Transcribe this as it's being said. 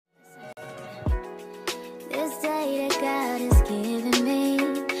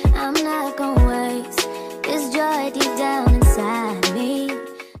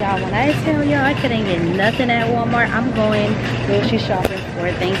When I tell y'all I couldn't get nothing at Walmart, I'm going grocery shopping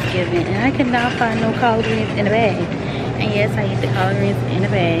for Thanksgiving, and I could not find no collard greens in a bag. And yes, I eat the collard greens in a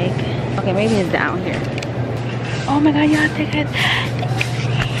bag. Okay, maybe it's down here. Oh my god, y'all,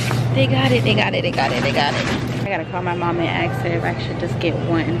 they got it. I gotta call my mom and ask her if I should just get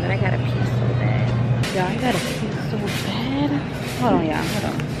one, but I got a piece so bad. Y'all, I got a piece so bad. Hold on, y'all, hold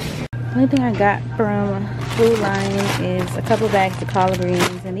on. The only thing I got from Food Line is a couple bags of collard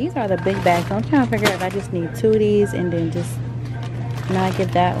greens, and these are the big bags. So I'm trying to figure out if I just need 2 of these and then just not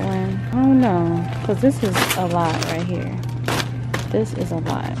get that one. I don't know, because this is a lot right here. This is a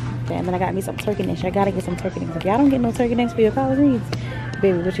lot. Okay, and then I got me some turkey necks. I gotta get some turkey necks. If y'all don't get no turkey necks for your collard greens,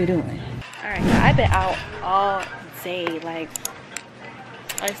 baby, what you doing? Alright, I've been out all day. Like,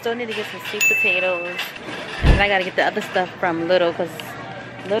 I still need to get some sweet potatoes, and I gotta get the other stuff from Little, because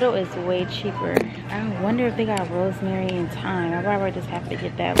Little is way cheaper. I wonder if they got rosemary and thyme. I probably just have to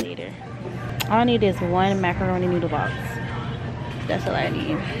get that later. All I need is one macaroni noodle box. That's all I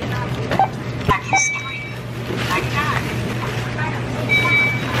need.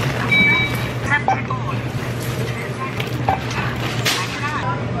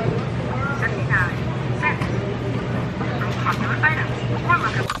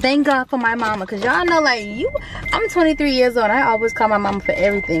 Thank God for my mama, because y'all know, like, I'm 23 years old. I always call my mama for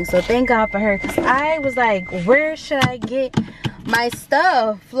everything. So thank God for her, because I was like, where should I get my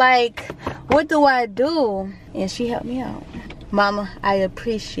stuff? Like, what do I do? And she helped me out. Mama, I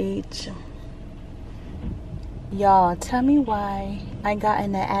appreciate you. Y'all, tell me why I got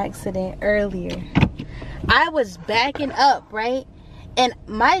in that accident earlier. I was backing up, right? And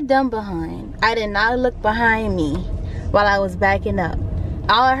my dumb behind, I did not look behind me while I was backing up.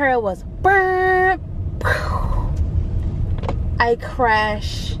 All I heard was burp. I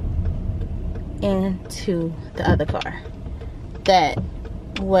crashed into the other car that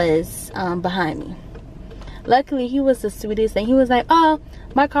was behind me. Luckily, he was the sweetest, and he was like, oh,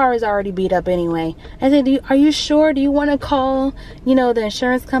 my car is already beat up anyway. I said, are you sure? Do you want to call, you know, the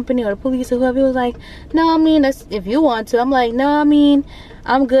insurance company or the police or whoever? He was like, no, I mean, that's if you want to. I'm like, no, I mean,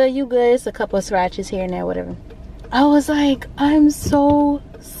 I'm good, you good. It's a couple of scratches here and there, whatever. I was like, I'm so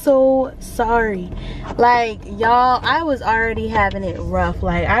sorry. Like, y'all, I was already having it rough.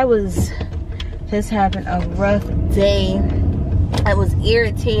 Like, I was just having a rough day. I was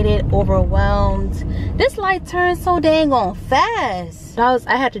irritated, overwhelmed. This light turned so dang on fast.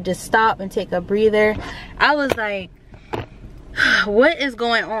 I had to just stop and take a breather. I was like, what is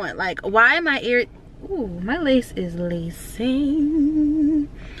going on? Like, why am I Ooh, my lace is lacing.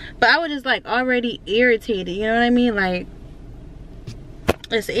 But I was just like already irritated, you know what I mean? Like,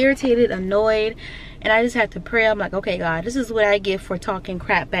 just irritated, annoyed. And I just had to pray. I'm like, okay, God, this is what I get for talking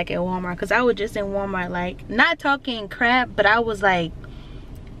crap back at Walmart. Because I was just in Walmart, like, not talking crap, but I was like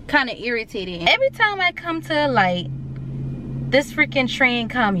kind of irritated. Every time I come to a light, this freaking train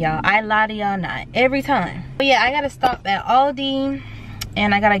come, y'all. I lie to y'all not. Every time. But yeah, I gotta stop at Aldi,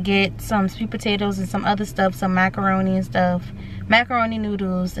 and I gotta get some sweet potatoes and some other stuff, some macaroni and stuff, macaroni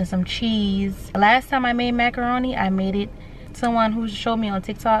noodles and some cheese. The last time I made macaroni, I made it, someone who showed me on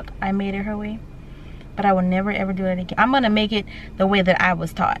TikTok, I made it her way. But I will never ever do that again. I'm gonna make it the way that I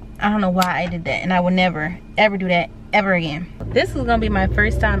was taught. I don't know why I did that, and I will never ever do that ever again. This is gonna be my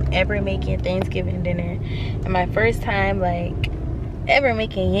first time ever making Thanksgiving dinner, and my first time like ever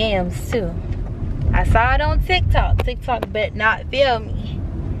making yams too. I saw it on TikTok. TikTok bet not fail me.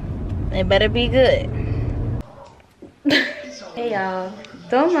 It better be good. Hey y'all,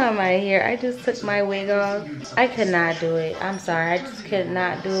 don't mind my hair. I just took my wig off. I could not do it. I'm sorry, I just could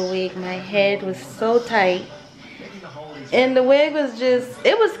not do a wig. My head was so tight, and the wig was just,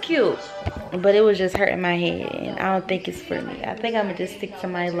 it was cute, but it was just hurting my head, and I don't think it's for me. I think I'm gonna just stick to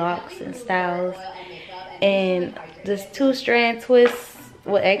my locks and styles and just 2-strand twists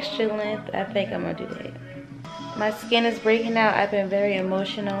with extra length. I think I'm gonna do that. My skin is breaking out. I've been very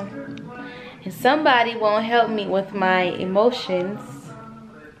emotional, and somebody won't help me with my emotions.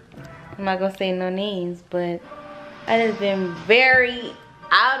 I'm not gonna say no names, but I just been very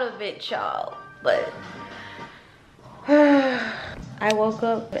out of it, y'all. But I woke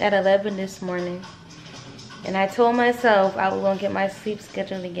up at 11 this morning, and I told myself I was gonna get my sleep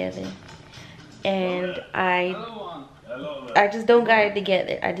schedule together, and I just don't got it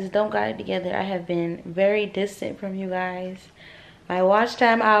together. I just don't got it together. I have been very distant from you guys. My watch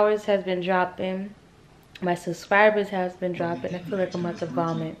time hours has been dropping. My subscribers has been dropping. I feel like I'm about to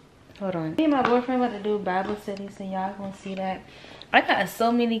vomit. Hold on. Me and my boyfriend about to do Bible study, so y'all gonna see that. I got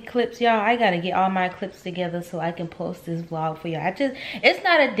so many clips, y'all. I gotta get all my clips together so I can post this vlog for y'all. It's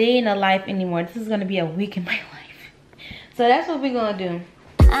not a day in the life anymore. This is gonna be a week in my life. So that's what we're gonna do.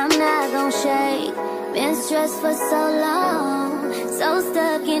 I'm not gon' shake. Been stressed for so long, so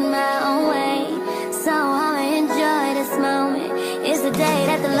stuck in my own way. So I'ma enjoy this moment. It's the day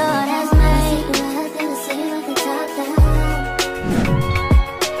that the Lord has made.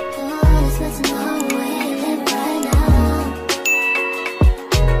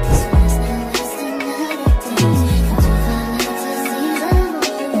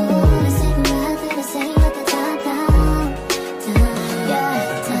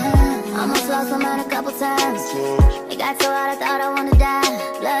 It got so hot I thought I wanna die.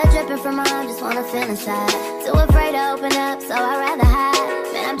 Blood dripping from my arm, just wanna feel inside. Too afraid to open up, so I'd rather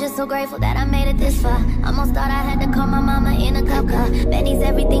hide. Man, I'm just so grateful that I made it this far. Almost thought I had to call my mama in a cop car. Betty's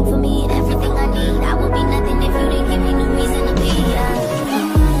everything for me and everything I need. I would be nothing if you didn't give me no reason to be.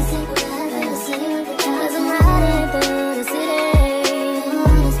 Cause I'm riding through the city.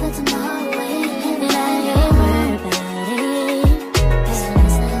 And I ain't worried about it.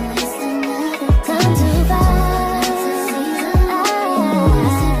 Come too far.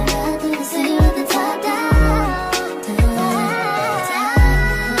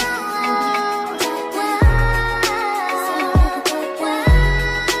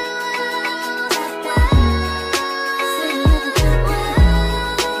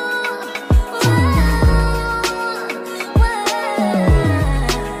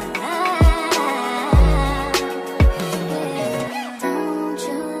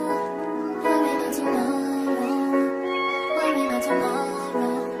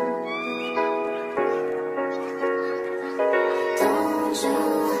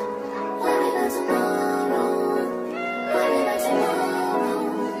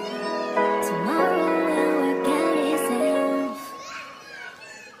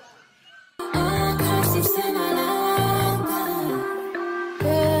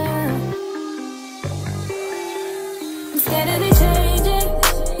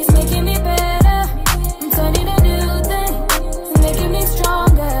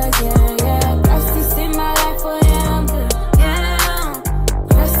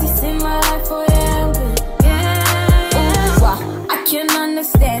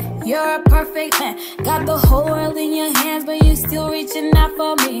 You're a perfect man. Got the whole world in your hands, but you still reaching out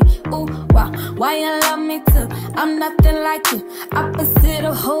for me. Ooh, wow, why you love me too? I'm nothing like you. Opposite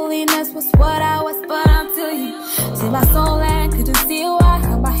of holiness was what I was, but until you see my soul and couldn't see why.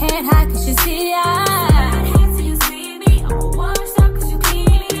 Held my head high, cause you see the eye.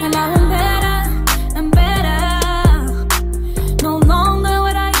 And now I'm better and better. No longer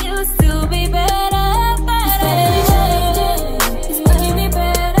what I used to be better.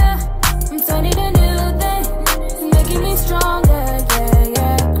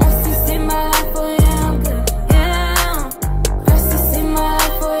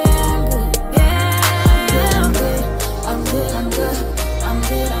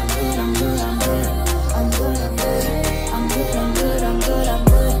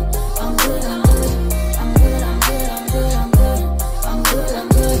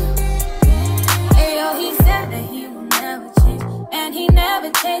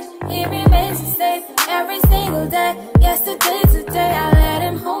 He remains the same every single day. Yesterday, today, I let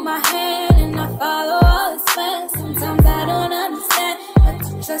him hold my hand and I follow all his plans. Sometimes I don't understand, but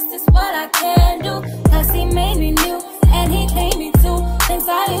to trust is what I can do. Cause he made me new and he made me too. Things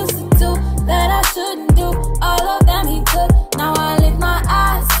I used to do that I shouldn't do, all of them he took. Now I lift my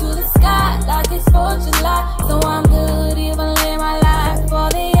eyes to the sky like it's 4th of July. So I'm good, even live my life for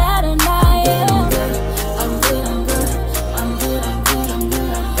the Adonai. Yeah.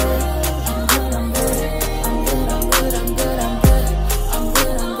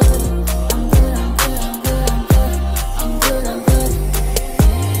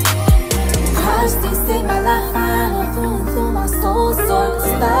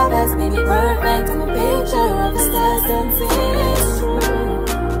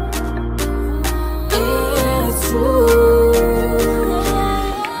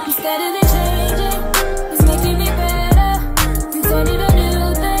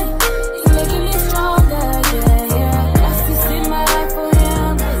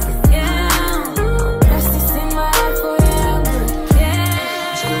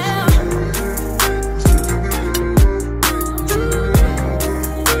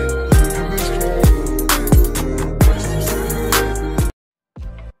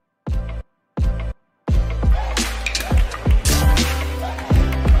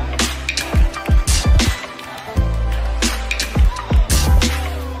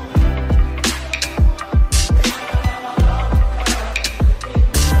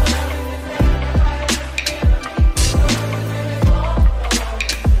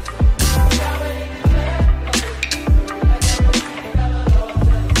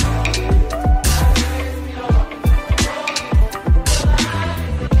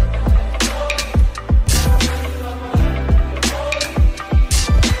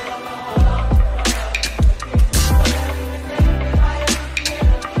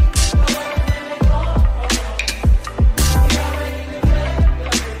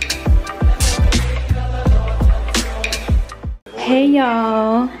 Hey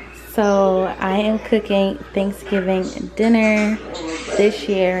y'all, so I am cooking Thanksgiving dinner this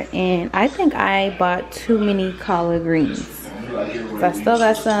year, and I think I bought too many collard greens. So I still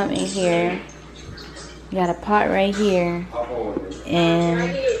got some in here. Got a pot right here,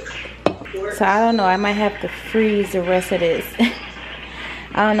 and so I don't know, I might have to freeze the rest of this.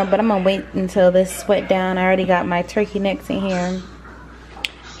 I don't know, but I'm gonna wait until this sweat down. I already got my turkey necks in here,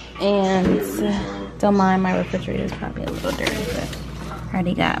 and don't mind my refrigerator is probably a little dirty, but I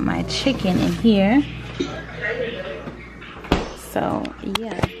already got my chicken in here. So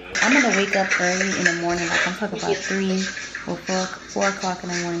yeah, I'm gonna wake up early in the morning, like I'm talking about 3 or 4 o'clock in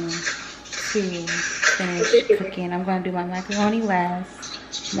the morning to finish cooking. I'm gonna do my macaroni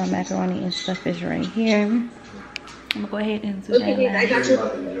last. My macaroni and stuff is right here. I'm gonna go ahead and do that last.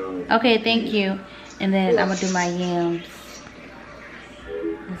 Okay, thank you. And then I'm gonna do my yams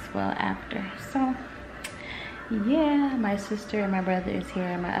as well after. So yeah, my sister and my brother is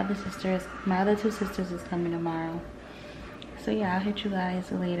here. My other 2 sisters is coming tomorrow. So yeah, I'll hit you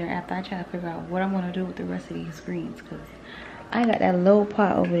guys later after I try to figure out what I'm gonna do with the rest of these greens, because I got that little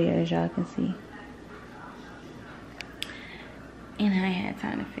pot over there, as y'all can see, and I had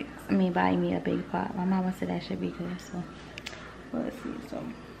time to buy me a big pot. My mama said that should be good, so let's see. So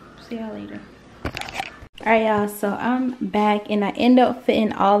see y'all later. Alright y'all, so I'm back, and I end up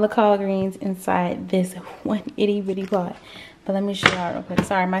fitting all the collard greens inside this one itty bitty pot. But let me show y'all real quick.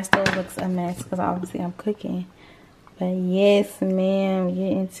 Sorry, my stove looks a mess because obviously I'm cooking. But yes, ma'am, we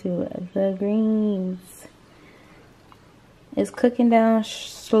get into the greens. It's cooking down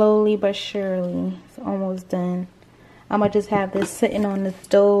slowly but surely. It's almost done. I'm gonna just have this sitting on the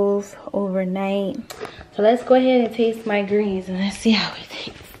stove overnight. So let's go ahead and taste my greens and let's see how it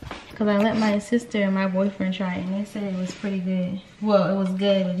tastes. Because I let my sister and my boyfriend try it, and they said it was pretty good. Well, it was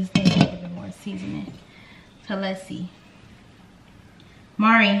good, but just needed a little bit more seasoning. So let's see.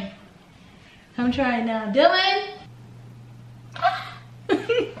 Mari, come try it now. Dylan!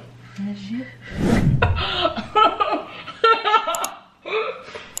 That's you.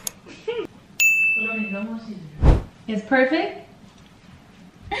 It's perfect?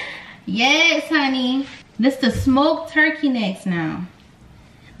 Yes, honey. This is the smoked turkey necks now.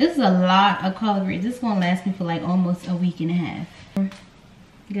 This is a lot of collard greens. This is gonna last me for like almost a week and a half. You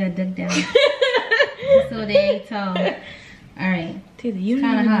gotta duck down. So they ain't tall. Alright. It's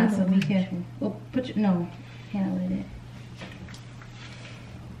kinda hot, so be careful. Well, put your hand over it.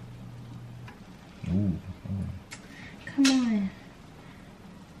 Ooh. Come on.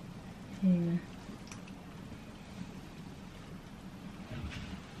 There you go.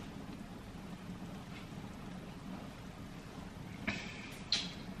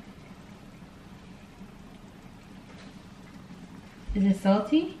 Is it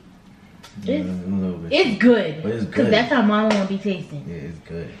salty? It's a little bit. It's good. But it's good. Because that's how mama want to be tasting. Yeah, it's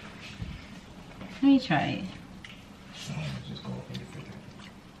good. Let me try it. Just go up in the refrigerator.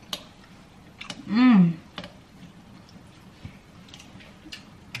 Mmm.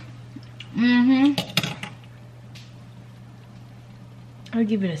 Mm-hmm. I'll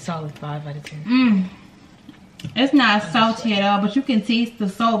give it a solid 5 out of 10. Mmm. It's not salty at all, but you can taste the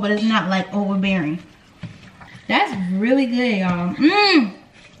salt, but it's not like overbearing. That's really good, y'all. Mmm.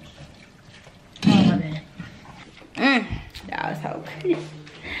 Oh, my bad. Mmm. That was so good.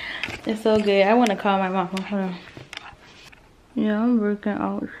 It's so good. I want to call my mom. Hold on. Yeah, I'm working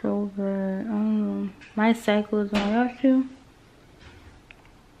out so good. I don't know. My cycle is on. Y'all too?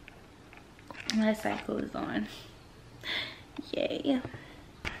 My cycle is on. Yay.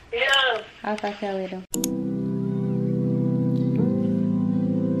 Yeah. I'll talk to y'all later.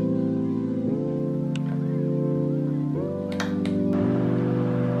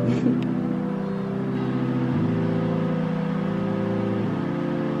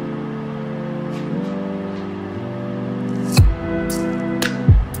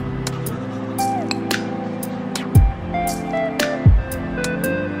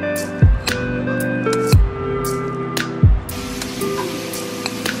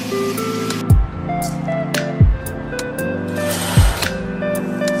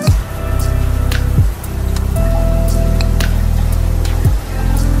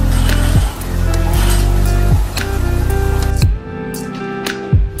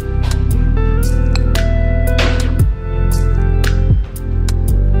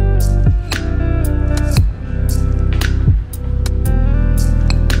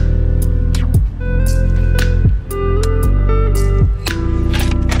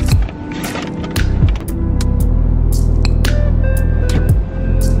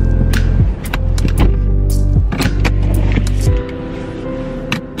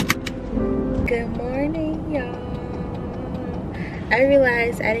 I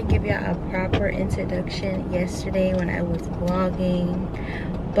realized I didn't give y'all a proper introduction yesterday when I was vlogging,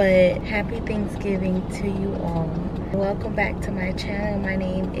 but happy Thanksgiving to you all. Welcome back to my channel. My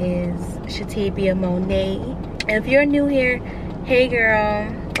name is Shatavia Monet. And if you're new here, hey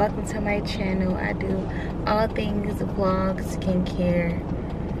girl, welcome to my channel. I do all things vlogs, skincare,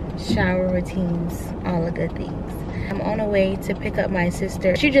 shower routines, all the good things. I'm on the way to pick up my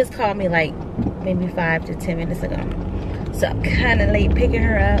sister. She just called me like maybe 5 to 10 minutes ago. So I'm kind of late picking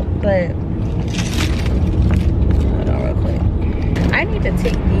her up, but hold on real quick. I need to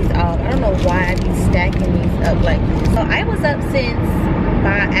take these off. I don't know why I be stacking these up like this. So I was up since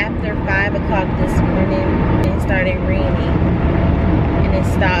after 5 o'clock this morning, and it started raining and it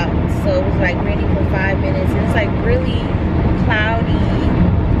stopped. So it was like raining for 5 minutes. And it's like really cloudy,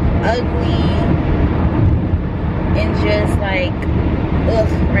 ugly, and just like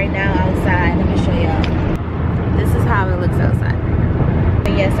ugh right now outside. Let me show y'all. This is how it looks outside.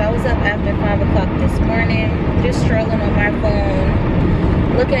 But yes, I was up after 5 o'clock this morning, just strolling on my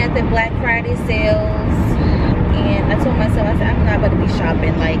phone, looking at the Black Friday sales. And I told myself, I said, I'm not about to be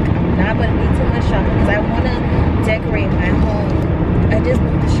shopping. Like, I'm not about to be too much shopping because I want to decorate my home. I just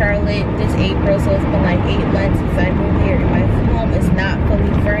moved to Charlotte this April, so it's been like 8 months since I moved here. And my home is not fully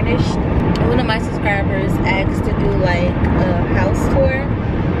furnished. One of my subscribers asked to do like a house tour,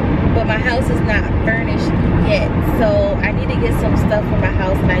 but my house is not furnished yet. So I need to get some stuff for my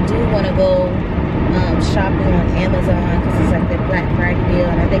house, and I do want to go shopping on Amazon because it's like the Black Friday deal,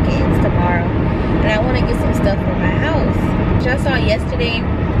 and I think it ends tomorrow. And I want to get some stuff for my house. Y'all saw yesterday,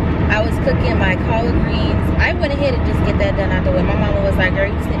 I was cooking my collard greens. I went ahead and just get that done out the way. My mama was like, girl,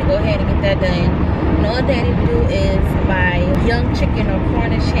 you just need to go ahead and get that done. And the only thing I need to do is my young chicken or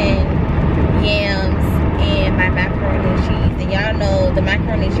Cornish hen, yams, and my macaroni and cheese. And y'all know the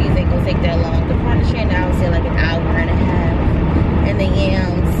macaroni and cheese ain't gonna take that long. The Cornish hen, I would say like an hour and a half. And the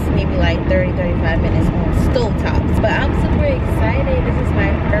yams, maybe like 30-35 minutes on stove tops. But I'm super excited. This is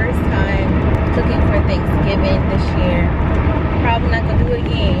my first time cooking for Thanksgiving this year. Probably not gonna do it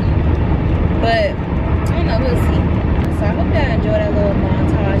again, but I don't know, we'll see. So I hope y'all enjoyed that little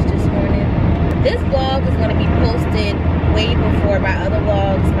montage this morning. This vlog is gonna be posted way before my other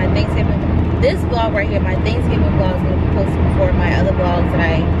vlogs. My Thanksgiving, this vlog right here, my Thanksgiving vlog is gonna be posted before my other vlogs that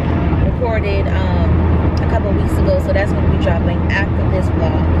I recorded a couple weeks ago. So that's gonna be dropping after this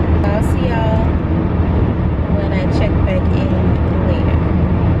vlog. I'll see y'all when I check back in later.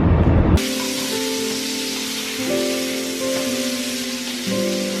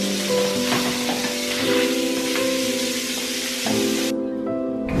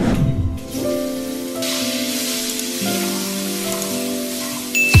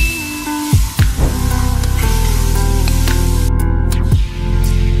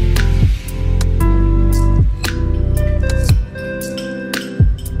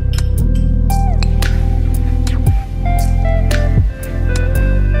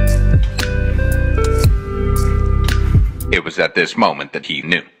 It was at this moment that he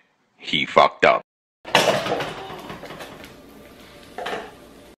knew. He fucked up.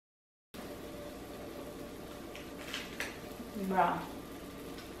 Bruh.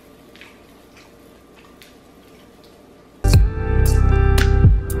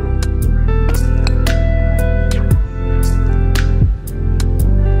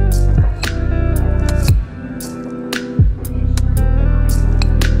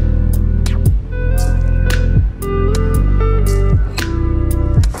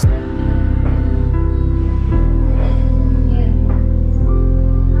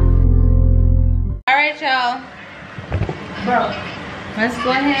 Y'all, bro, let's go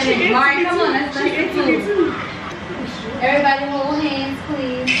ahead and Mari, come on, let's get food. Everybody hold hands,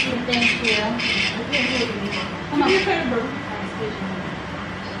 please. Thank you. Come on.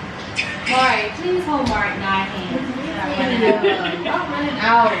 Mari, please hold Mari in our hands. I'm running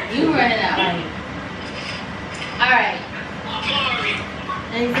out. You running out. Alright.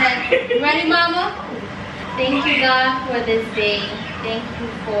 Exactly. You ready, mama? Thank you, God, for this day. Thank you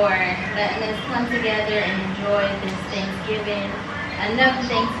for letting us come together and enjoy this Thanksgiving, another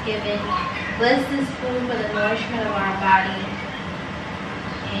Thanksgiving. Bless this food for the nourishment of our body.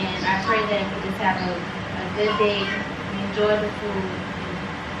 And I pray that we just have a good day. Enjoy the food.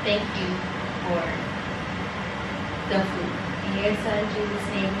 Thank you for the food. In your son Jesus'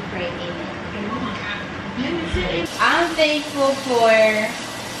 name we pray, amen. I'm thankful for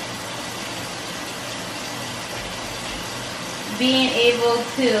being able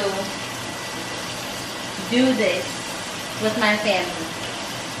to do this with my family.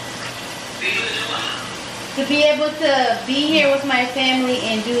 To be able to be here with my family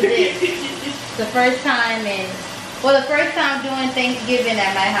and do this the first time in Well, the first time doing Thanksgiving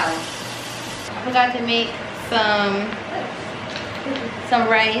at my house. I forgot to make some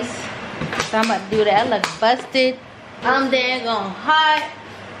rice. So I'm about to do that. I look busted. I'm dead gone hot.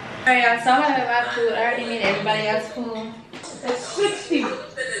 Alright, y'all, so I'm gonna have my food. I already made everybody else's food. It's 60.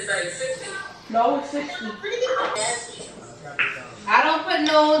 No, it's 60. I don't put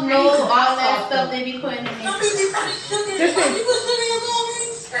no, all that stuff they be putting in me. Have you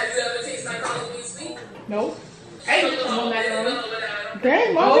ever tasted like Halloween sweet? No. I eat some more macaroni.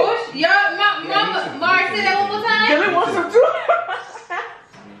 Dang, Mama. Oh, y'all, Mama, Mara, say that one more time. Give me one some too.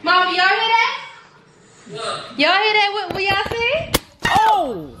 Mama, y'all hear that? What? Y'all hear that? What y'all say?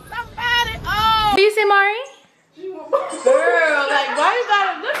 Oh. Somebody, oh. What you say, Mari? Girl, like, why you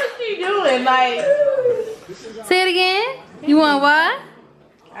gotta, look what she doing, like. Say it again. You want what?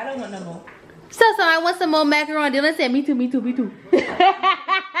 I don't want no more. So I want some more macaroni. Dylan said, me too, me too, me too.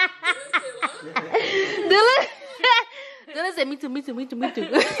 Dylan said, me too, me too, me too, me too.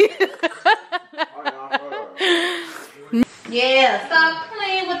 Yeah, stop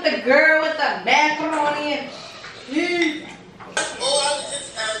playing with the girl with the macaroni and cheese.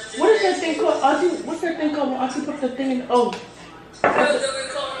 What is that thing called? Auntie, what's that thing called when Auntie put the thing in? Oh.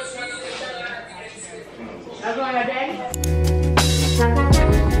 That's why I daddy.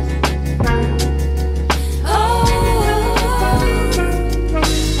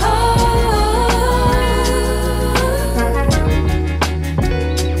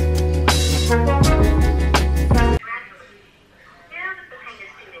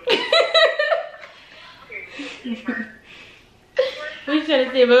 We should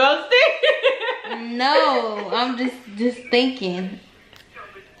have said but no, I'm just thinking.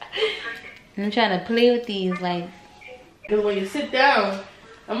 I'm trying to play with these like. Cause when you sit down,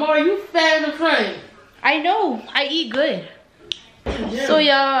 Amara, you fat in the front. I know, I eat good. Yeah. So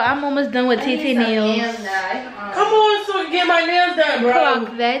y'all, I'm almost done with Tay nails. Come on, so get my nails done, bro.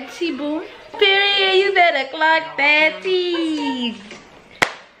 Clock that tea, boo. Period, you better clock that tea.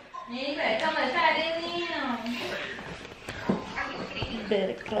 You better come and try this in.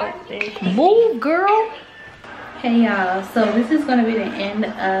 Better clock that. Boo, girl. Hey y'all, so this is gonna be the end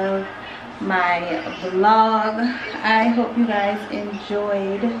of my vlog. I hope you guys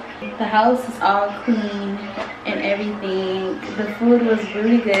enjoyed. The house is all clean and everything. The food was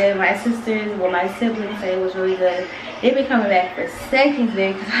really good. My sisters, well, my siblings say it was really good. They've been coming back for seconds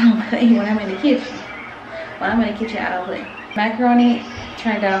there because I don't play when I'm in the kitchen. When I'm in the kitchen, I don't play. Macaroni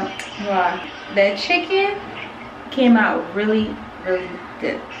turned out raw. The chicken came out really, really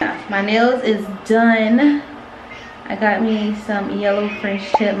good. My nails is done. I got me some yellow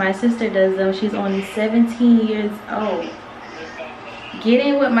French tip. My sister does them. She's only 17 years old. Get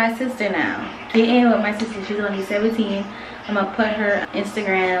in with my sister now. Get in with my sister. She's only 17. I'm gonna put her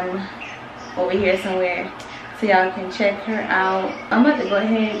Instagram over here somewhere so y'all can check her out. I'm about to go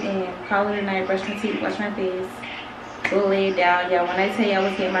ahead and call it a night, brush my teeth, wash my face, go lay down. Yeah, when I tell you I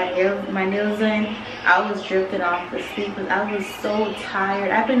was getting my nails done, I was drifting off to sleep because I was so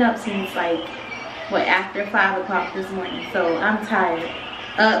tired. I've been up since like after 5 o'clock this morning, so I'm tired.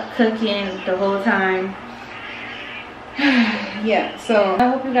 Up cooking the whole time. Yeah, so I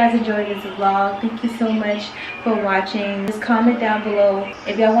hope you guys enjoyed this vlog. Thank you so much for watching. Just comment down below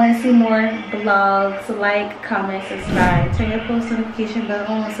if y'all want to see more vlogs. Like, comment, subscribe, turn your post notification bell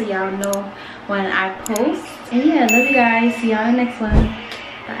on so y'all know when I post. And yeah, love you guys. See y'all in the next one.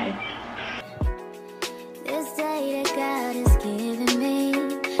 Bye.